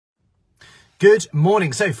Good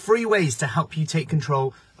morning. So 3 ways to help you take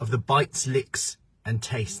control of the bites, licks and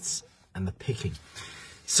tastes and the picking.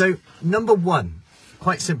 So number 1,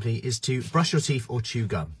 quite simply, is to brush your teeth or chew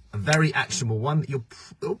gum. A very actionable one that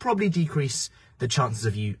it'll probably decrease the chances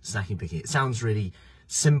of you snacking picking. It sounds really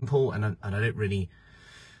simple and I don't really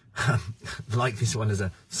like this one as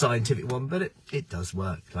a scientific one, but it does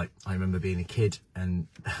work. Like, I remember being a kid and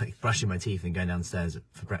brushing my teeth and going downstairs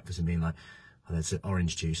for breakfast and being like, oh, there's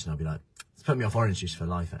orange juice, and I'll be like, it's put me off orange juice for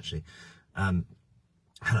life, actually. And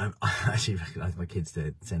I actually recognise my kids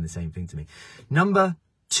saying the same thing to me. Number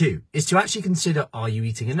 2 is to actually consider, are you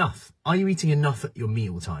eating enough? Are you eating enough at your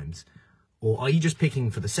meal times? Or are you just picking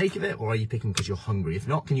for the sake of it? Or are you picking because you're hungry? If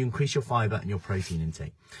not, can you increase your fibre and your protein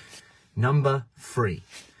intake? Number 3,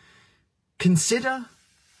 consider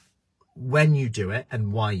when you do it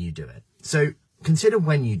and why you do it. So consider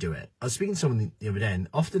when you do it. I was speaking to someone the other day, and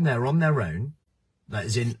often they're on their own. That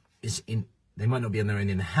is they might not be on their own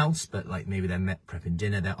in the house, but like maybe they're prepping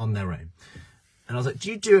dinner, they're on their own. And I was like,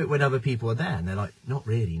 do you do it when other people are there? And they're like, not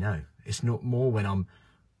really, no. It's not more when I'm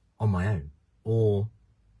on my own, or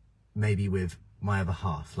maybe with my other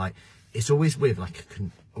half. Like, it's always with like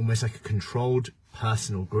almost like a controlled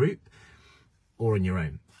personal group or on your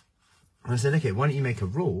own. And I said, okay, why don't you make a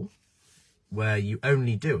rule where you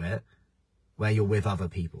only do it where you're with other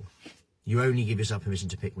people? You only give yourself permission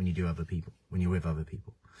to pick when you're with other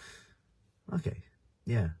people. Okay,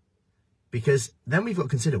 yeah. Because then we've got to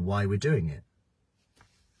consider why we're doing it.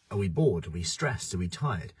 Are we bored? Are we stressed? Are we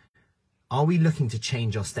tired? Are we looking to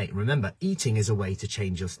change our state? Remember, eating is a way to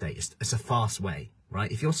change your state. It's a fast way,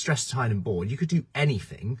 right? If you're stressed, tired and bored, you could do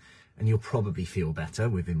anything and you'll probably feel better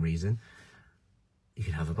within reason. You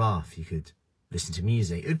could have a bath, you could listen to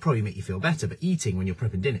music. It would probably make you feel better. But eating when you're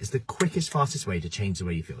prepping dinner is the quickest, fastest way to change the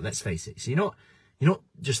way you feel. Let's face it. So you're not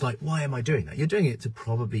just like, why am I doing that? You're doing it to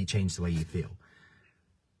probably change the way you feel.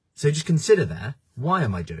 So just consider there, why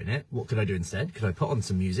am I doing it? What could I do instead? Could I put on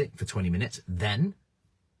some music for 20 minutes? Then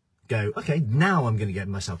go, okay, now I'm going to give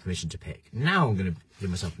myself permission to pick. Now I'm going to give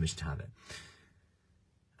myself permission to have it.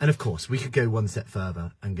 And of course, we could go one step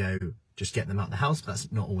further and go, just get them out of the house, but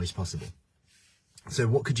that's not always possible. So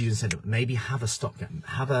what could you do instead? Maybe have a stopgap,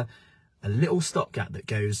 have a little stopgap that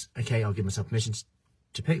goes, okay, I'll give myself permission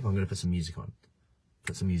to pick, but I'm going to put some music on.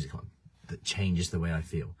 Put some music on that changes the way I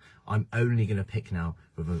feel. I'm only going to pick now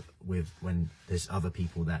with when there's other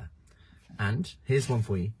people there. And here's one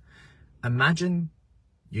for you. Imagine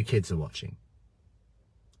your kids are watching,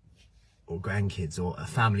 or grandkids, or a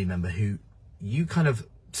family member who you kind of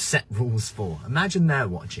set rules for. Imagine they're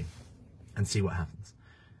watching and see what happens.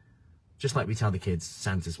 Just like we tell the kids,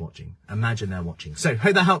 Santa's watching. Imagine they're watching. So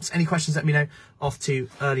hope that helps. Any questions, let me know. Off to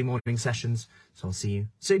early morning sessions. So I'll see you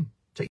soon.